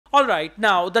All right,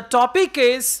 now the topic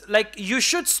is like you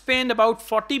should spend about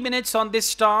 40 minutes on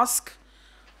this task.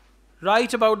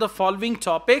 Write about the following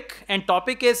topic, and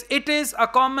topic is it is a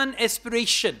common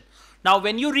aspiration. Now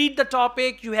when you read the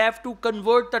topic, you have to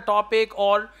convert the topic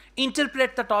or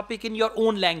interpret the topic in your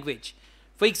own language.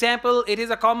 For example, it is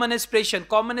a common aspiration.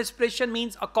 Common aspiration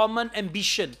means a common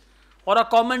ambition or a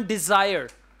common desire,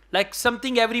 like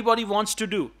something everybody wants to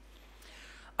do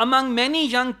among many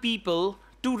young people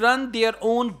to run their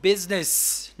own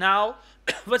business. Now,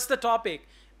 what's the topic?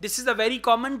 This is a very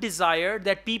common desire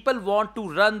that people want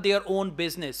to run their own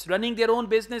business. Running their own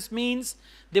business means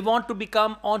they want to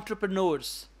become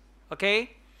entrepreneurs,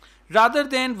 okay? Rather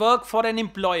than work for an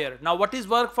employer. Now, what is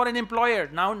work for an employer?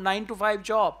 Now, 9 to 5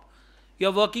 job.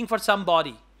 You're working for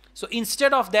somebody. So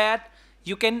instead of that,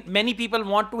 many people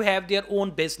want to have their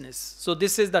own business. So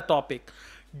this is the topic.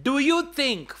 Do you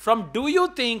think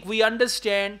we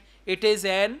understand it is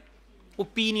an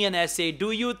opinion essay? Do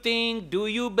you think, do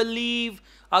you believe,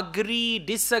 agree,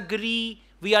 disagree?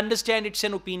 We understand it's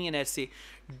an opinion essay.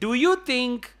 Do you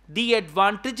think the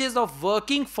advantages of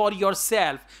working for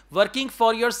yourself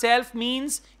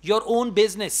means your own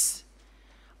business,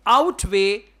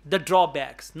 outweigh the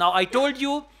drawbacks? Now I told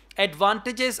you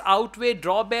advantages outweigh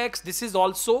drawbacks. This is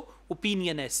also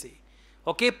opinion essay.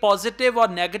 Okay, positive or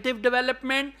negative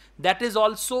development, that is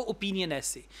also opinion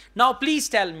essay. Now please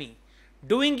tell me,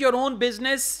 doing your own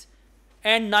business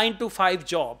and 9 to 5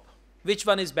 job, which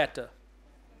one is better?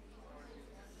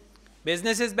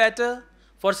 Business is better.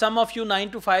 For some of you,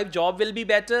 9 to 5 job will be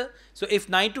better. So if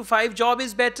 9 to 5 job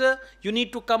is better, you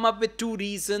need to come up with 2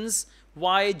 reasons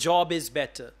why job is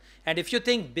better. And if you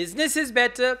think business is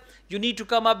better, you need to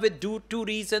come up with 2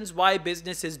 reasons why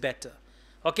business is better.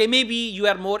 Okay, maybe you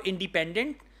are more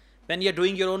independent when you're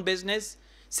doing your own business.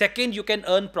 Second, you can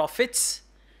earn profits.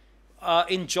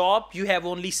 In job, you have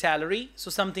only salary. So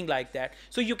something like that.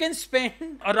 So you can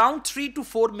spend around 3 to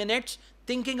 4 minutes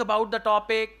thinking about the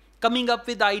topic, coming up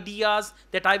with ideas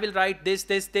that I will write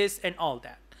this, and all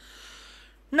that.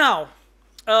 Now,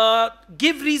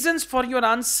 give reasons for your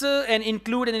answer and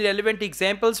include any relevant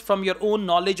examples from your own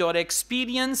knowledge or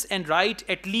experience, and write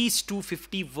at least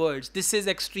 250 words. This is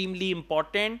extremely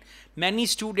important. Many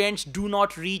students do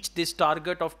not reach this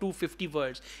target of 250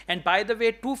 words. And by the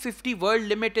way, 250 word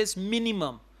limit is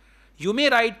minimum. You may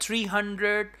write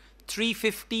 300,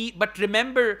 350, but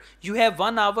remember you have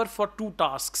 1 hour for 2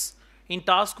 tasks. In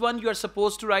task 1, you are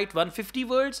supposed to write 150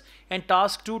 words, and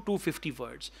task 2, 250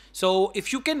 words. So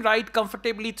if you can write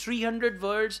comfortably 300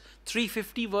 words,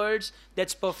 350 words,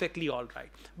 that's perfectly all right.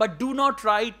 But do not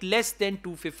write less than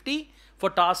 250 for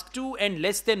task 2 and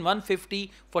less than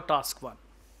 150 for task 1.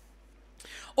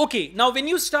 Okay, now when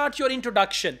you start your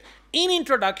introduction, in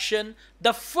introduction,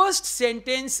 the first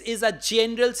sentence is a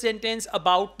general sentence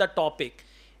about the topic.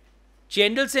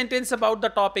 General sentence about the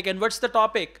topic. And what's the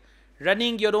topic?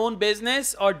 Running your own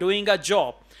business or doing a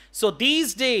job. So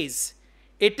these days,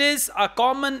 it is a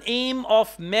common aim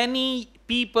of many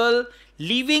people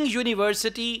leaving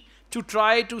university to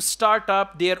try to start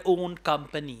up their own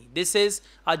company. This is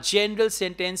a general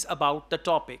sentence about the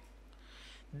topic.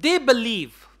 They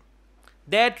believe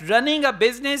that running a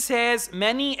business has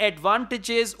many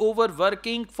advantages over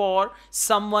working for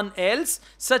someone else,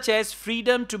 such as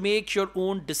freedom to make your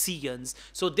own decisions.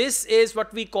 So this is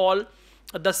what we call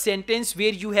the sentence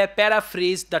where you have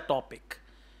paraphrased the topic.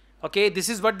 Okay, this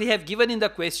is what they have given in the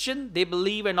question. They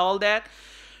believe and all that.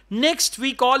 Next,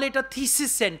 we call it a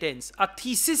thesis sentence. A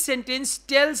thesis sentence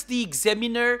tells the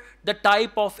examiner the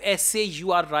type of essay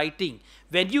you are writing.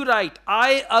 When you write,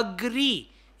 I agree,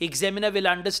 examiner will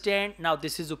understand, now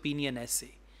this is opinion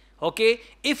essay. Okay,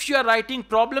 if you are writing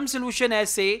problem solution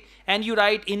essay and you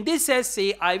write, in this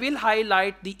essay I will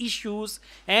highlight the issues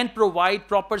and provide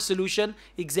proper solution,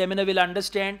 examiner will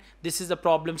understand this is a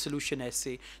problem solution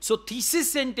essay. So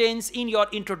thesis sentence in your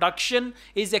introduction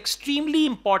is extremely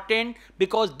important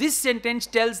because this sentence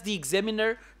tells the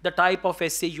examiner the type of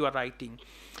essay you are writing.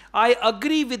 I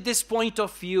agree with this point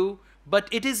of view, but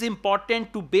it is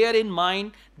important to bear in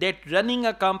mind that running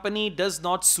a company does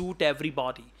not suit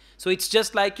everybody. So it's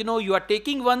just like, you are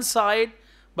taking one side,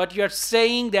 but you are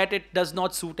saying that it does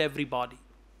not suit everybody.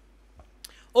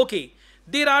 Okay,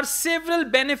 there are several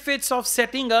benefits of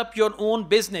setting up your own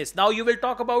business. Now you will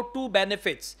talk about 2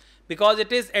 benefits because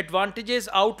it is advantages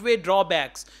outweigh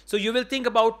drawbacks. So you will think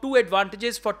about 2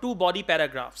 advantages for 2 body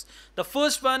paragraphs. The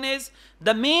first one is,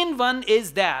 the main one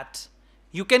is that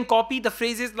you can copy the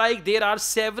phrases like there are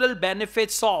several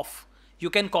benefits of. You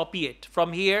can copy it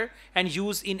from here and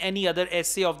use in any other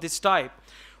essay of this type.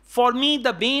 For me,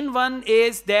 the main one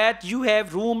is that you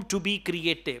have room to be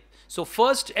creative. So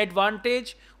first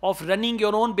advantage of running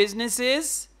your own business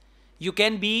is you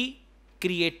can be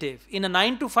creative. In a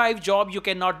 9 to 5 job, you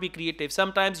cannot be creative.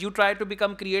 Sometimes you try to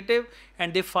become creative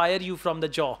and they fire you from the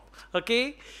job.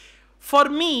 Okay. For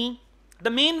me, the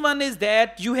main one is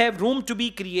that you have room to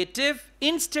be creative.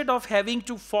 Instead of having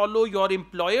to follow your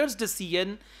employer's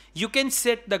decision, you can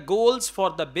set the goals for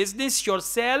the business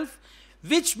yourself,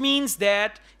 which means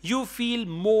that you feel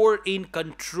more in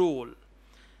control.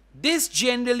 This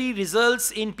generally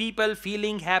results in people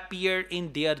feeling happier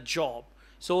in their job.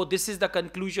 So this is the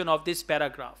conclusion of this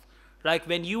paragraph. Like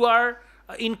when you are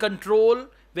in control,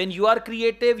 when you are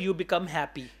creative, you become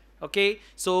happy. Okay,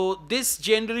 so this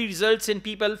generally results in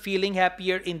people feeling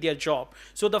happier in their job.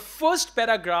 So the first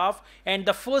paragraph and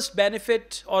the first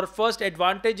benefit or first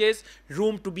advantage is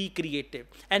room to be creative.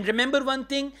 And remember one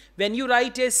thing, when you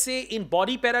write essay in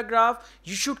body paragraph,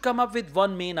 you should come up with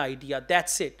one main idea.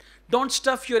 That's it. Don't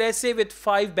stuff your essay with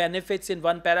 5 benefits in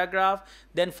one paragraph,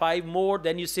 then 5 more,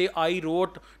 then you say I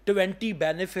wrote 20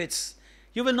 benefits.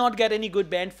 You will not get any good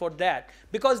band for that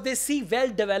because they see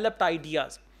well-developed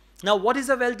ideas. Now, what is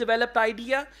a well-developed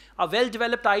idea? A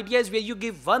well-developed idea is where you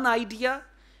give one idea,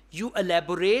 you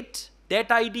elaborate that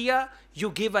idea,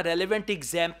 you give a relevant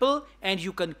example, and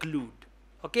you conclude.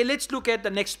 Okay, let's look at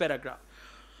the next paragraph.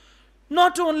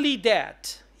 Not only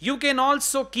that, you can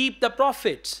also keep the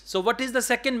profits. So what is the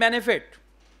second benefit?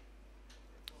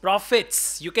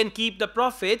 Profits. You can keep the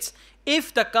profits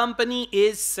if the company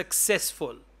is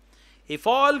successful. If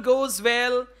all goes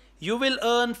well, you will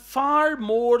earn far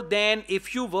more than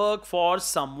if you work for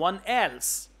someone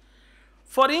else.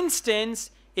 For instance,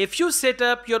 if you set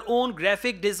up your own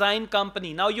graphic design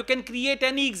company, now you can create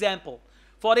any example.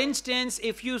 For instance,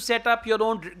 if you set up your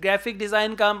own graphic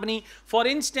design company, for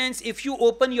instance, if you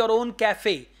open your own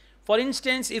cafe, for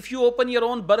instance, if you open your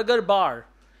own burger bar,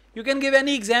 you can give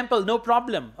any example, no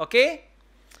problem, okay?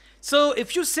 So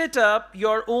if you set up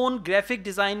your own graphic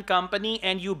design company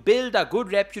and you build a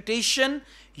good reputation,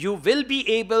 you will be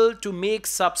able to make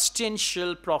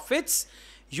substantial profits.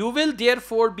 You will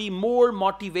therefore be more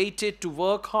motivated to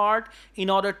work hard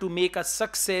in order to make a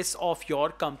success of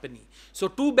your company. So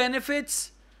 2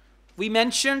 benefits we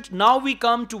mentioned. Now we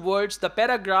come towards the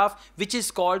paragraph which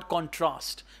is called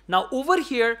contrast. Now over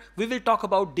here we will talk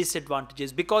about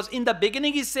disadvantages because in the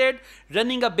beginning he said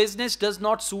running a business does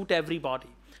not suit everybody.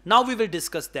 Now we will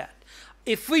discuss that.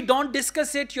 If we don't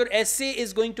discuss it, your essay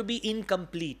is going to be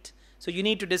incomplete. So you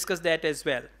need to discuss that as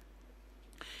well.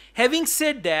 Having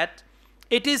said that,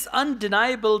 it is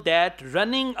undeniable that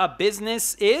running a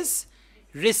business is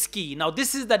risky. Now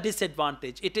this is the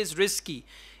disadvantage. It is risky.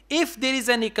 If there is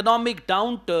an economic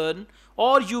downturn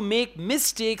or you make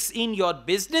mistakes in your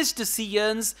business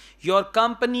decisions, your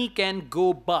company can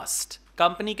go bust.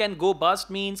 Company can go bust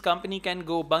means company can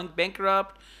go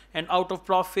bankrupt and out of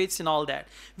profits and all that,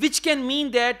 which can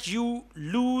mean that you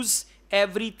lose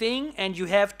everything and you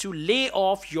have to lay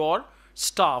off your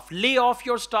staff. Lay off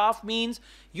your staff means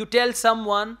you tell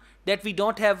someone that we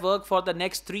don't have work for the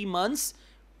next 3 months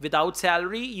without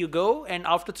salary. You go and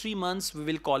after 3 months we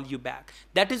will call you back.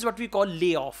 That is what we call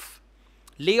layoff.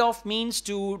 Layoff means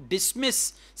to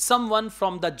dismiss someone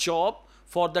from the job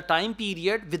for the time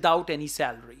period without any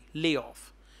salary.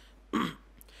 Layoff.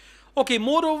 Okay,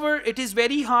 moreover, it is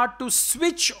very hard to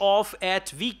switch off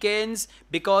at weekends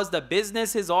because the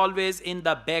business is always in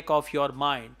the back of your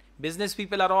mind. Business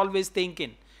people are always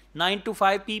thinking. 9 to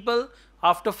 5 people,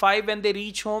 after 5 when they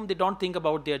reach home, they don't think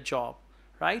about their job,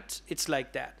 right? It's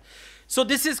like that. So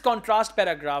this is contrast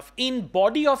paragraph. In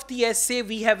body of the essay,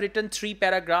 we have written 3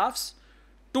 paragraphs.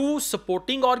 2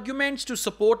 supporting arguments to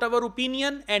support our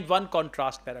opinion and 1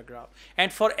 contrast paragraph.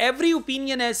 And for every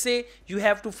opinion essay, you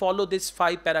have to follow this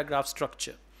 5 paragraph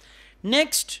structure.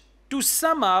 Next, to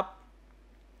sum up,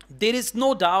 there is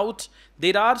no doubt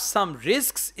there are some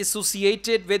risks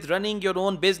associated with running your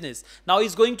own business. Now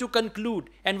he's going to conclude.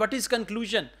 And what is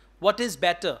conclusion? What is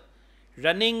better?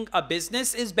 Running a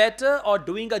business is better or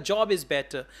doing a job is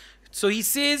better? So he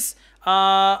says,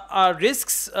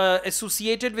 risks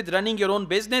associated with running your own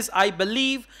business, I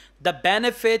believe the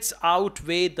benefits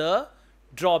outweigh the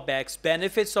drawbacks.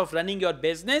 Benefits of running your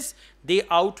business, they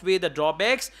outweigh the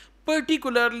drawbacks,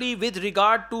 particularly with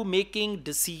regard to making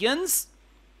decisions.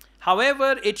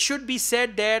 However, it should be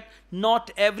said that not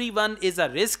everyone is a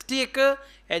risk taker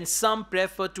and some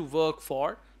prefer to work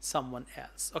for someone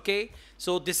else. Okay,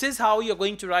 so this is how you're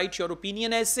going to write your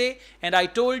opinion essay, and I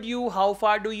told you how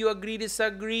far do you agree,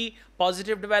 disagree,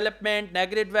 positive development,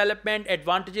 negative development,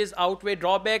 advantages outweigh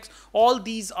drawbacks. All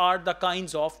these are the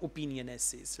kinds of opinion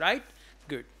essays, right?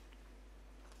 Good.